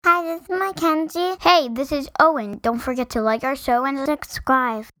Hi, this is Mackenzie. Hey, this is Owen. Don't forget to like our show and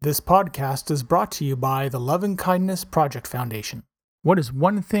subscribe. This podcast is brought to you by the Love and Kindness Project Foundation. What is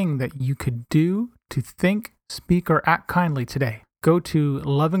one thing that you could do to think, speak, or act kindly today? Go to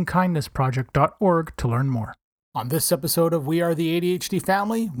loveandkindnessproject.org to learn more. On this episode of We Are the ADHD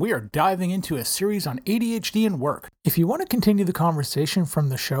Family, we are diving into a series on ADHD and work. If you want to continue the conversation from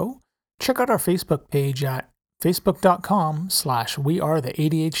the show, check out our Facebook page at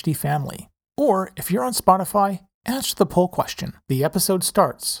facebook.com/wearetheadhdfamily. Or if you're on Spotify, answer the poll question. The episode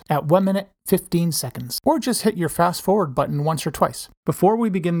starts at 1 minute, 15 seconds. Or just hit your fast forward button once or twice. Before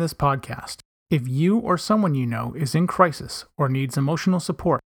we begin this podcast, if you or someone you know is in crisis or needs emotional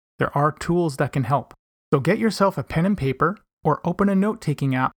support, there are tools that can help. So get yourself a pen and paper or open a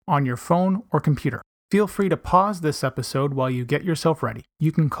note-taking app on your phone or computer. Feel free to pause this episode while you get yourself ready.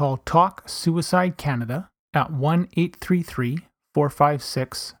 You can call Talk Suicide Canada at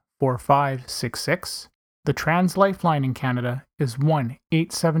 1-833-456-4566. The Trans Lifeline in Canada is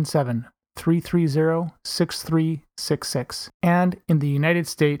 1-877-330-6366. And in the United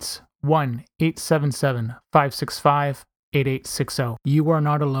States, 1-877-565-8860. You are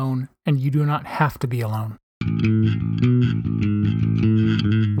not alone, and you do not have to be alone.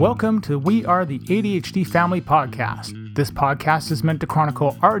 Welcome to We Are the ADHD Family Podcast. This podcast is meant to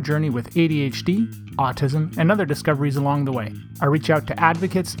chronicle our journey with ADHD, autism, and other discoveries along the way. I reach out to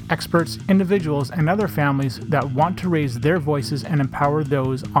advocates, experts, individuals, and other families that want to raise their voices and empower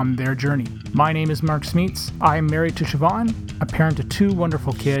those on their journey. My name is Mark Smeets. I am married to Siobhan, a parent to 2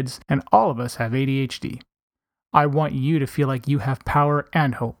 wonderful kids, and all of us have ADHD. I want you to feel like you have power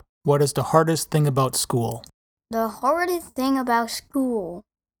and hope. What is the hardest thing about school? The hardest thing about school,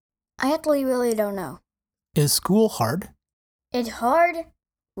 I actually really don't know. Is school hard? It's hard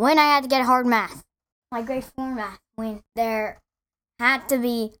when I had to get hard math. My grade 4 math, when there had to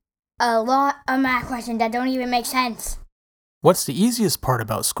be a lot of math questions that don't even make sense. What's the easiest part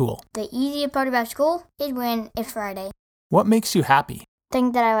about school? The easiest part about school is when it's Friday. What makes you happy?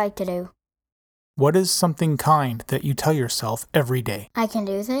 Things that I like to do. What is something kind that you tell yourself every day? I can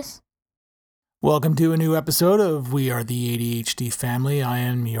do this. Welcome to a new episode of We Are the ADHD Family. I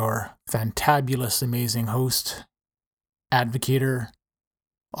am your fantabulous, amazing host, advocator,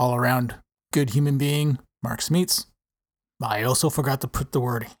 all-around good human being, Mark Smeets. I also forgot to put the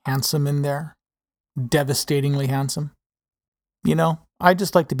word handsome in there. Devastatingly handsome. You know, I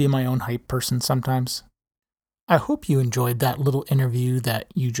just like to be my own hype person sometimes. I hope you enjoyed that little interview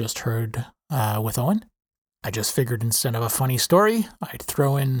that you just heard with Owen. I just figured instead of a funny story, I'd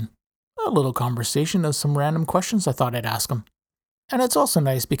throw in a little conversation of some random questions I thought I'd ask him. And it's also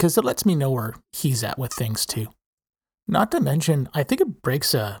nice because it lets me know where he's at with things too. Not to mention, I think it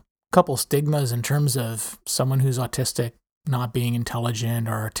breaks a couple stigmas in terms of someone who's autistic not being intelligent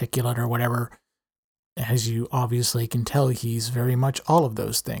or articulate or whatever. As you obviously can tell, he's very much all of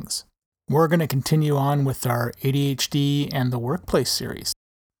those things. We're going to continue on with our ADHD and the workplace series.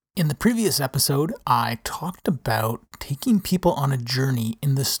 In the previous episode, I talked about taking people on a journey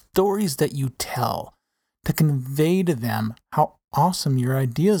in the stories that you tell to convey to them how awesome your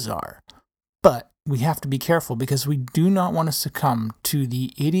ideas are. But we have to be careful because we do not want to succumb to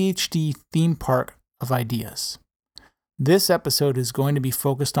the ADHD theme park of ideas. This episode is going to be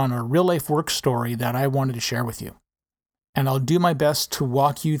focused on a real-life work story that I wanted to share with you. And I'll do my best to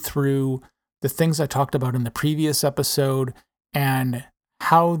walk you through the things I talked about in the previous episode and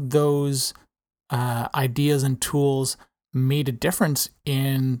how those ideas and tools made a difference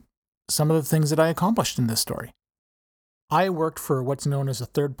in some of the things that I accomplished in this story. I worked for what's known as a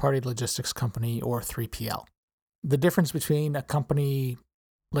third-party logistics company, or 3PL. The difference between a company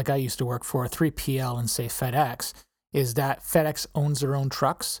like I used to work for, 3PL, and say FedEx, is that FedEx owns their own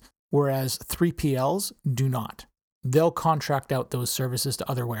trucks, whereas 3PLs do not. They'll contract out those services to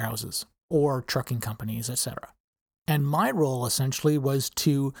other warehouses or trucking companies, etc. And my role essentially was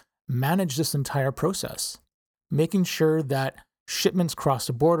to manage this entire process, making sure that shipments crossed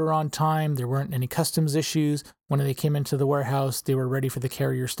the border on time, there weren't any customs issues. When they came into the warehouse, they were ready for the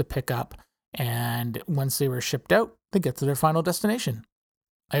carriers to pick up. And once they were shipped out, they get to their final destination.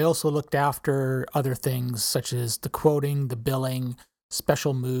 I also looked after other things such as the quoting, the billing,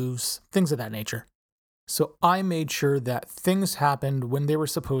 special moves, things of that nature. So I made sure that things happened when they were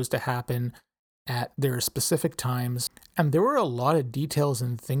supposed to happen at their specific times, and there were a lot of details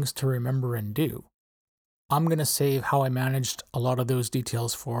and things to remember and do. I'm going to save how I managed a lot of those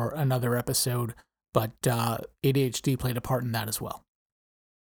details for another episode, but ADHD played a part in that as well.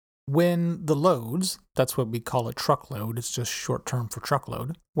 When the loads, that's what we call a truckload, it's just short term for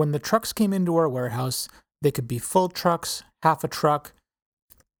truckload, when the trucks came into our warehouse, they could be full trucks, half a truck,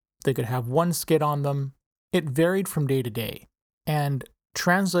 they could have one skid on them. It varied from day to day. And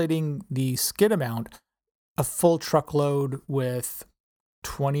translating the skid amount, a full truckload with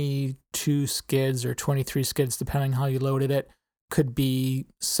 22 skids or 23 skids, depending how you loaded it, could be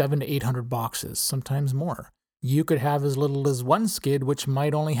 700 to 800 boxes, sometimes more. You could have as little as one skid, which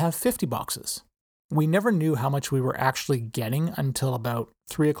might only have 50 boxes. We never knew how much we were actually getting until about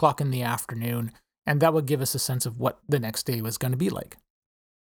 3 o'clock in the afternoon, and that would give us a sense of what the next day was going to be like.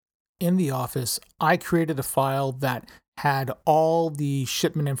 In the office, I created a file that had all the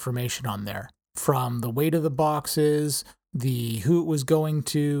shipment information on there, from the weight of the boxes, who it was going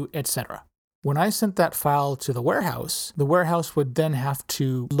to, etc. When I sent that file to the warehouse would then have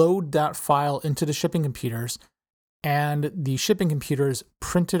to load that file into the shipping computers, and the shipping computers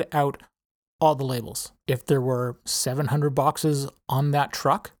printed out all the labels. If there were 700 boxes on that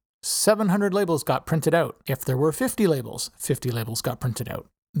truck, 700 labels got printed out. If there were 50 labels, 50 labels got printed out.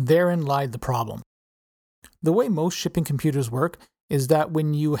 Therein lied the problem. The way most shipping computers work is that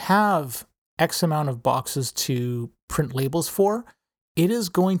when you have X amount of boxes to print labels for, it is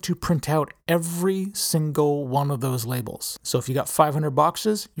going to print out every single one of those labels. So if you got 500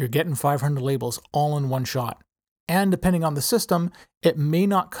 boxes, you're getting 500 labels all in one shot. And depending on the system, it may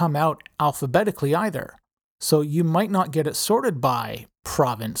not come out alphabetically either. So you might not get it sorted by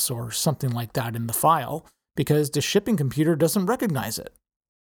province or something like that in the file because the shipping computer doesn't recognize it.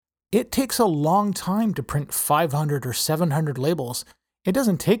 It takes a long time to print 500 or 700 labels. It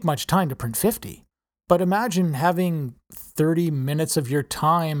doesn't take much time to print 50. But imagine having 30 minutes of your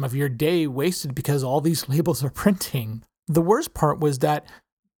time, of your day wasted because all these labels are printing. The worst part was that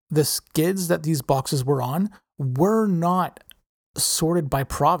the skids that these boxes were on were not sorted by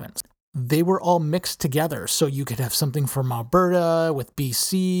province. They were all mixed together. So you could have something from Alberta with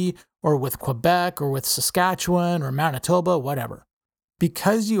BC or with Quebec or with Saskatchewan or Manitoba, whatever.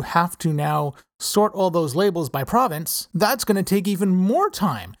 Because you have to now sort all those labels by province, that's going to take even more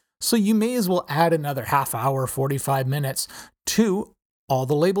time. So you may as well add another half hour, 45 minutes to all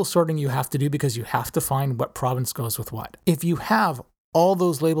the label sorting you have to do because you have to find what province goes with what. If you have all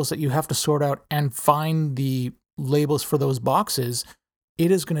those labels that you have to sort out and find the labels for those boxes,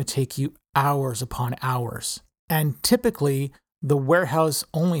 it is going to take you hours upon hours. And typically, the warehouse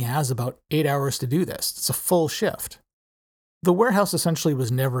only has about 8 hours to do this. It's a full shift. The warehouse essentially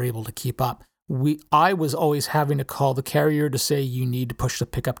was never able to keep up. I was always having to call the carrier to say you need to push the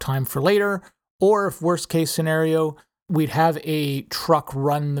pickup time for later, or if worst case scenario, we'd have a truck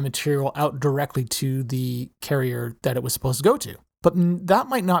run the material out directly to the carrier that it was supposed to go to. But that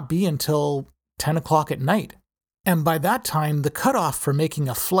might not be until 10 o'clock at night. And by that time, the cutoff for making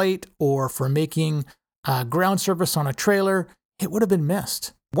a flight or for making ground service on a trailer, it would have been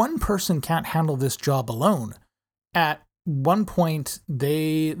missed. One person can't handle this job alone. At one point,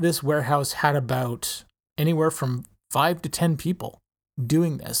 this warehouse had about anywhere from 5 to 10 people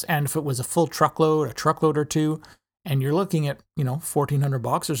doing this. And if it was a full truckload, a truckload or two, and you're looking at, 1,400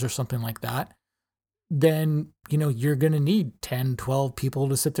 boxes or something like that, then, you're going to need 10, 12 people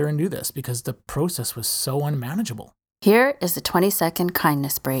to sit there and do this because the process was so unmanageable. Here is a 20-second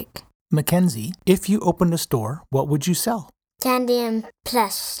kindness break. Mackenzie, if you opened a store, what would you sell? Candy and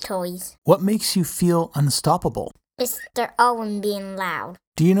plush toys. What makes you feel unstoppable? Mr. Owen being loud.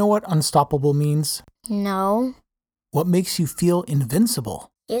 Do you know what unstoppable means? No. What makes you feel invincible?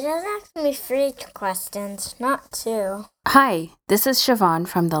 You just asked me 3 questions, not 2. Hi, this is Siobhan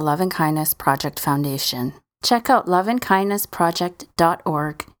from the Love and Kindness Project Foundation. Check out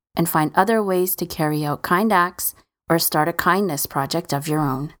loveandkindnessproject.org and find other ways to carry out kind acts or start a kindness project of your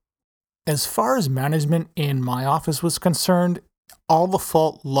own. As far as management in my office was concerned, all the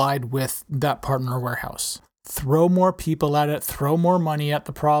fault lied with that partner warehouse. Throw more people at it, throw more money at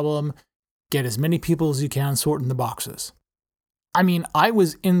the problem, get as many people as you can sorting the boxes. I mean, I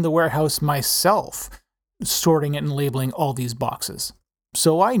was in the warehouse myself, sorting it and labeling all these boxes.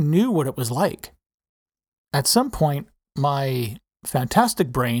 So I knew what it was like. At some point, my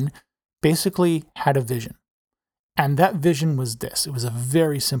fantastic brain basically had a vision. And that vision was this. It was a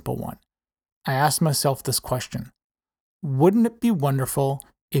very simple one. I asked myself this question. Wouldn't it be wonderful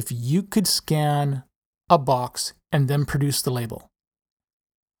if you could scan a box and then produce the label?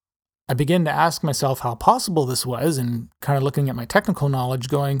 I began to ask myself how possible this was and kind of looking at my technical knowledge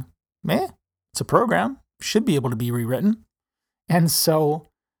going, it's a program, should be able to be rewritten. And so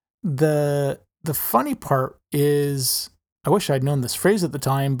the funny part is, I wish I'd known this phrase at the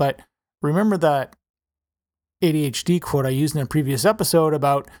time, but remember that ADHD quote I used in a previous episode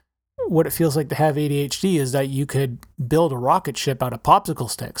about what it feels like to have ADHD is that you could build a rocket ship out of popsicle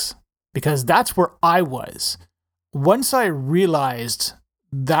sticks, because that's where I was. Once I realized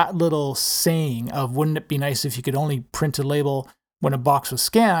that little saying of wouldn't it be nice if you could only print a label when a box was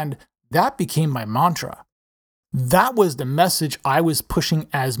scanned, that became my mantra. That was the message I was pushing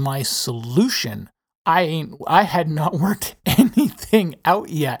as my solution. I had not worked anything out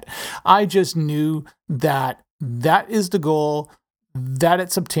yet. I just knew that is the goal, that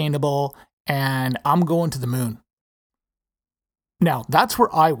it's obtainable, and I'm going to the moon. Now, that's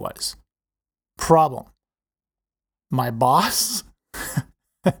where I was. Problem. My boss,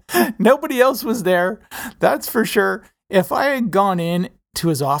 nobody else was there. That's for sure. If I had gone in to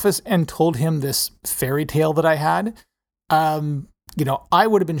his office and told him this fairy tale that I had, I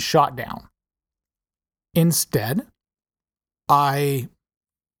would have been shot down. Instead, I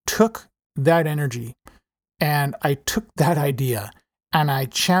took that energy and I took that idea and I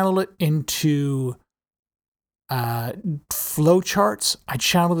channeled it into flowcharts. I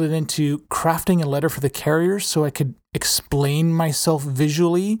channeled it into crafting a letter for the carriers so I could explain myself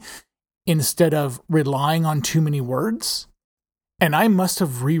visually instead of relying on too many words. And I must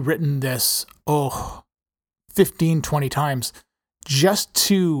have rewritten this, 15, 20 times just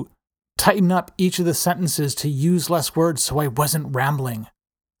to tighten up each of the sentences to use less words so I wasn't rambling.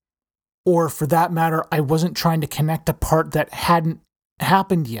 Or for that matter, I wasn't trying to connect a part that hadn't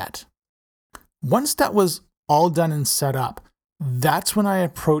happened yet. Once that was all done and set up, that's when I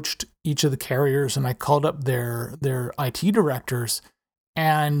approached each of the carriers and I called up their IT directors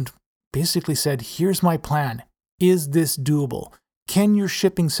and basically said, here's my plan. Is this doable? Can your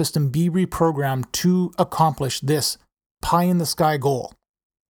shipping system be reprogrammed to accomplish this pie-in-the-sky goal?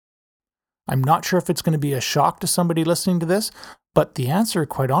 I'm not sure if it's going to be a shock to somebody listening to this, but the answer,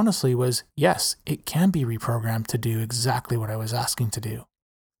 quite honestly, was yes, it can be reprogrammed to do exactly what I was asking to do.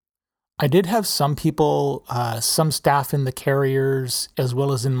 I did have some people, some staff in the carriers, as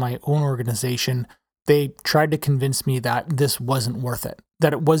well as in my own organization, they tried to convince me that this wasn't worth it,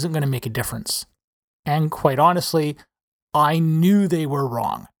 that it wasn't going to make a difference. And quite honestly, I knew they were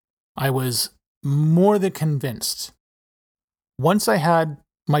wrong. I was more than convinced. Once I had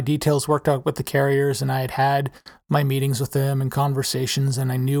my details worked out with the carriers and I had my meetings with them and conversations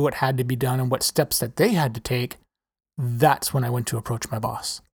and I knew what had to be done and what steps that they had to take, that's when I went to approach my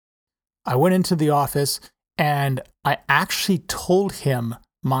boss. I went into the office and I actually told him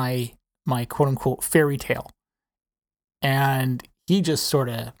my quote unquote fairy tale. And he just sort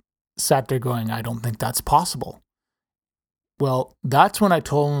of sat there going, I don't think that's possible. Well, that's when I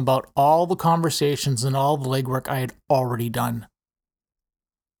told him about all the conversations and all the legwork I had already done.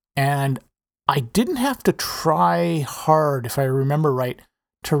 And I didn't have to try hard, if I remember right,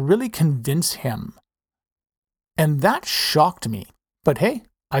 to really convince him. And that shocked me. But hey,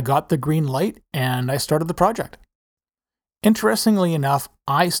 I got the green light and I started the project. Interestingly enough,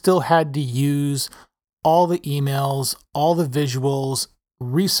 I still had to use all the emails, all the visuals,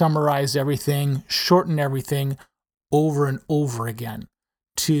 re-summarize everything, shorten everything over and over again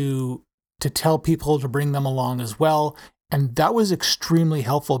to tell people to bring them along as well. And that was extremely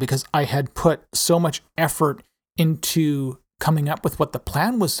helpful because I had put so much effort into coming up with what the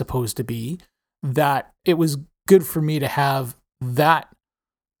plan was supposed to be that it was good for me to have that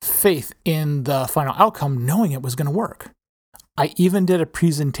faith in the final outcome, knowing it was going to work. I even did a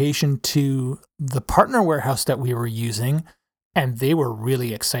presentation to the partner warehouse that we were using, and they were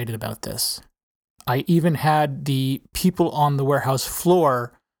really excited about this. I even had the people on the warehouse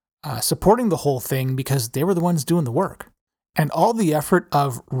floor supporting the whole thing because they were the ones doing the work. And all the effort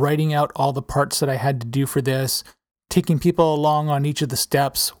of writing out all the parts that I had to do for this, taking people along on each of the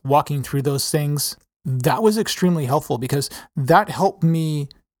steps, walking through those things, that was extremely helpful because that helped me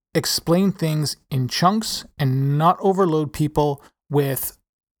explain things in chunks and not overload people with,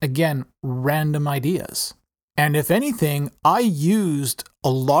 again, random ideas. And if anything, I used a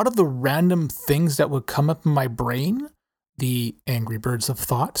lot of the random things that would come up in my brain, the angry birds of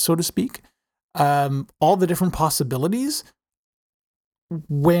thought, so to speak, all the different possibilities.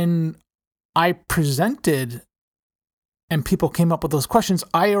 When I presented and people came up with those questions,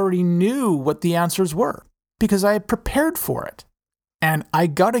 I already knew what the answers were because I had prepared for it. And I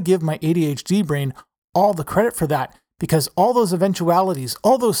got to give my ADHD brain all the credit for that because all those eventualities,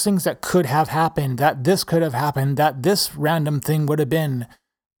 all those things that could have happened, that this could have happened, that this random thing would have been,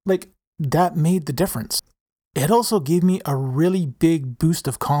 that made the difference. It also gave me a really big boost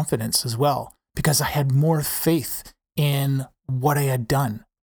of confidence as well because I had more faith in what I had done.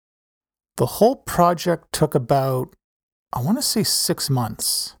 The whole project took about, I want to say 6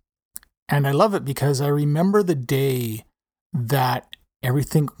 months. And I love it because I remember the day that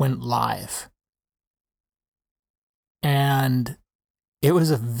everything went live. And it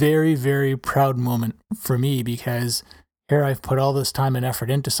was a very, very proud moment for me because here I've put all this time and effort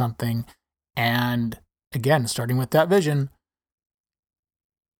into something, and again, starting with that vision,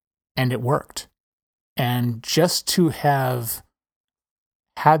 and it worked. And just to have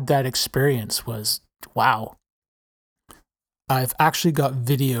had that experience was wow. I've actually got a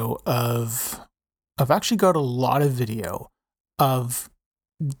lot of video of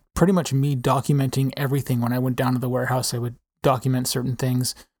pretty much me documenting everything. When I went down to the warehouse, I would document certain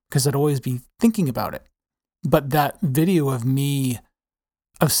things because I'd always be thinking about it. But that video of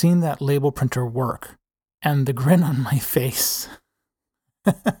seeing that label printer work and the grin on my face,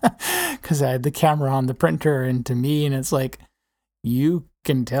 because I had the camera on the printer and to me, and it's like, you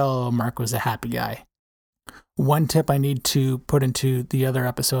can tell Mark was a happy guy. One tip I need to put into the other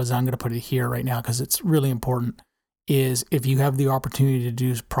episodes, I'm going to put it here right now because it's really important, is if you have the opportunity to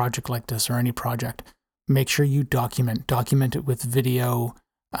do a project like this or any project, make sure you document it with video,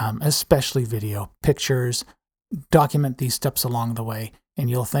 especially video, pictures, document these steps along the way, and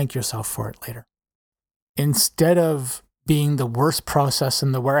you'll thank yourself for it later. Instead of being the worst process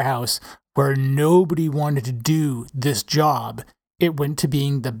in the warehouse where nobody wanted to do this job, it went to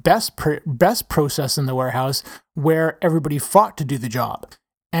being the best process in the warehouse where everybody fought to do the job.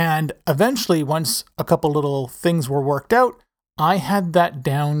 And eventually, once a couple little things were worked out, I had that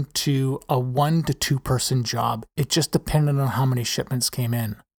down to a 1 to 2 person job. It just depended on how many shipments came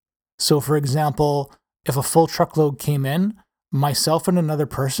in. So for example, if a full truckload came in, myself and another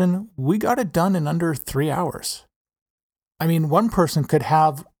person, we got it done in under 3 hours. I mean, one person could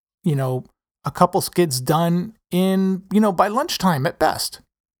have, a couple skids done in, by lunchtime at best.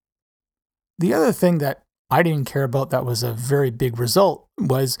 The other thing that I didn't care about that was a very big result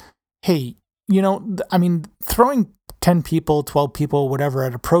was, hey, throwing 10 people, 12 people, whatever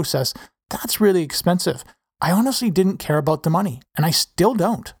at a process, that's really expensive. I honestly didn't care about the money, and I still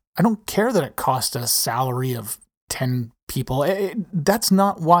don't. I don't care that it cost a salary of 10 people. That's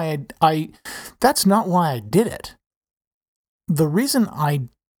not why I did it. The reason I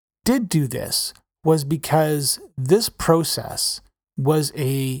did do this was because this process was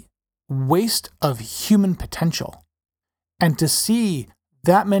a waste of human potential. And to see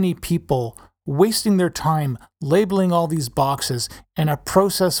that many people wasting their time labeling all these boxes in a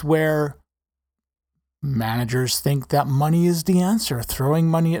process where managers think that money is the answer, throwing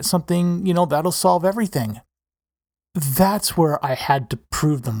money at something, that'll solve everything. That's where I had to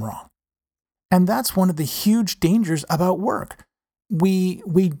prove them wrong. And that's one of the huge dangers about work. We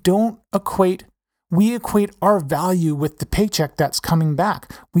equate our value with the paycheck that's coming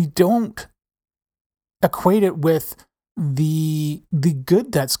back. We don't equate it with the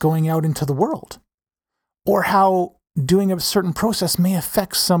good that's going out into the world, or how doing a certain process may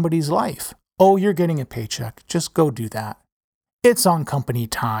affect somebody's life. Oh, you're getting a paycheck. Just go do that. It's on company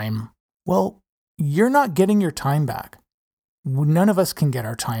time. Well, you're not getting your time back. None of us can get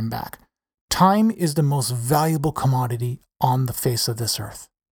our time back. Time is the most valuable commodity on the face of this earth.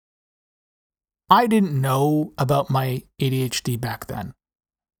 I didn't know about my ADHD back then.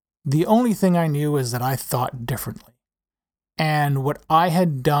 The only thing I knew is that I thought differently. And what I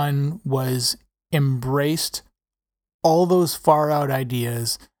had done was embraced all those far out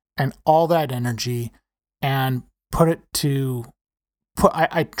ideas and all that energy and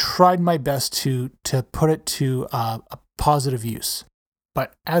I tried my best to put it to a positive use.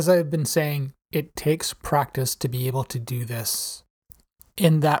 But as I've been saying, it takes practice to be able to do this.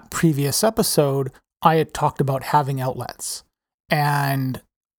 In that previous episode, I had talked about having outlets. And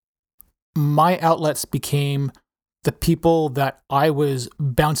my outlets became the people that I was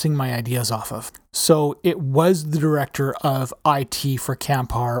bouncing my ideas off of. So it was the director of IT for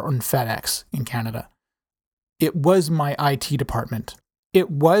Canpar and FedEx in Canada. It was my IT department.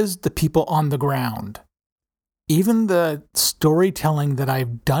 It was the people on the ground. Even the storytelling that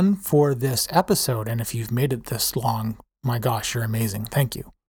I've done for this episode, and if you've made it this long, my gosh, you're amazing. Thank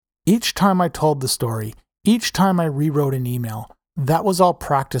you. Each time I told the story, each time I rewrote an email, that was all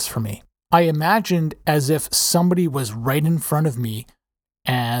practice for me. I imagined as if somebody was right in front of me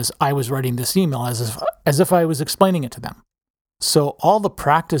as I was writing this email, as if I was explaining it to them. So all the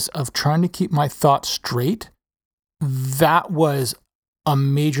practice of trying to keep my thoughts straight, that was a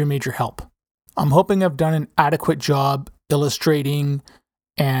major, major help. I'm hoping I've done an adequate job illustrating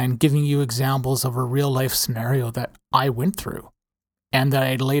and giving you examples of a real life scenario that I went through and that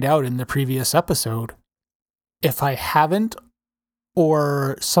I laid out in the previous episode. If I haven't,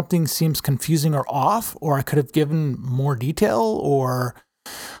 or something seems confusing or off, or I could have given more detail or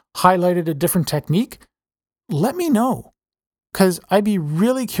highlighted a different technique, let me know, because I'd be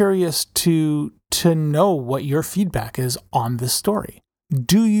really curious to know what your feedback is on this story.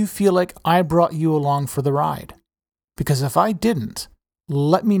 Do you feel like I brought you along for the ride? Because if I didn't,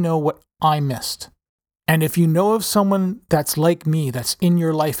 let me know what I missed. And if you know of someone that's like me, that's in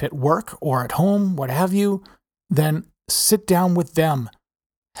your life at work or at home, what have you, then sit down with them,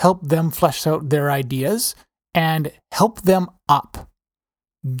 help them flesh out their ideas, and help them up.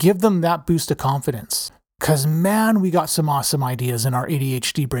 Give them that boost of confidence. Because man, we got some awesome ideas in our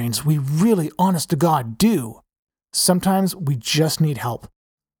ADHD brains. We really, honest to God, do. Sometimes we just need help.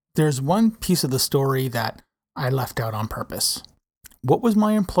 There's one piece of the story that I left out on purpose. What was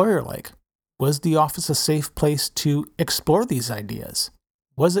my employer like? Was the office a safe place to explore these ideas?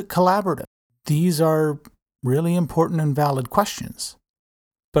 Was it collaborative? These are really important and valid questions.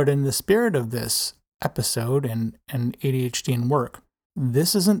 But in the spirit of this episode and ADHD and work,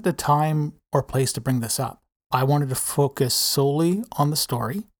 this isn't the time or place to bring this up. I wanted to focus solely on the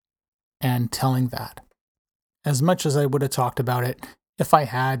story and telling that. As much as I would have talked about it, if I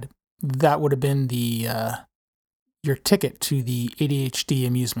had, that would have been your ticket to the ADHD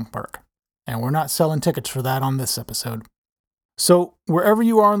amusement park. And we're not selling tickets for that on this episode. So wherever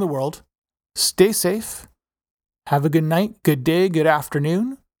you are in the world, stay safe, have a good night, good day, good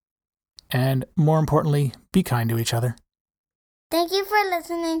afternoon, and more importantly, be kind to each other. Thank you for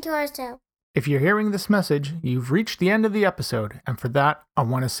listening to our show. If you're hearing this message, you've reached the end of the episode, and for that, I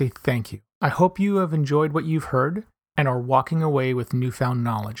want to say thank you. I hope you have enjoyed what you've heard and are walking away with newfound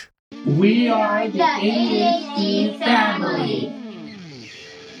knowledge. We are the ADHD family.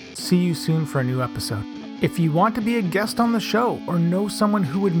 See you soon for a new episode. If you want to be a guest on the show or know someone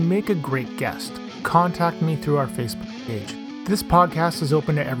who would make a great guest, contact me through our Facebook page. This podcast is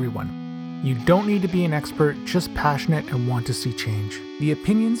open to everyone. You don't need to be an expert, just passionate and want to see change. The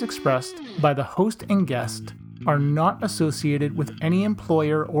opinions expressed by the host and guest are not associated with any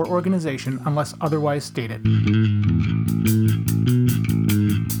employer or organization unless otherwise stated.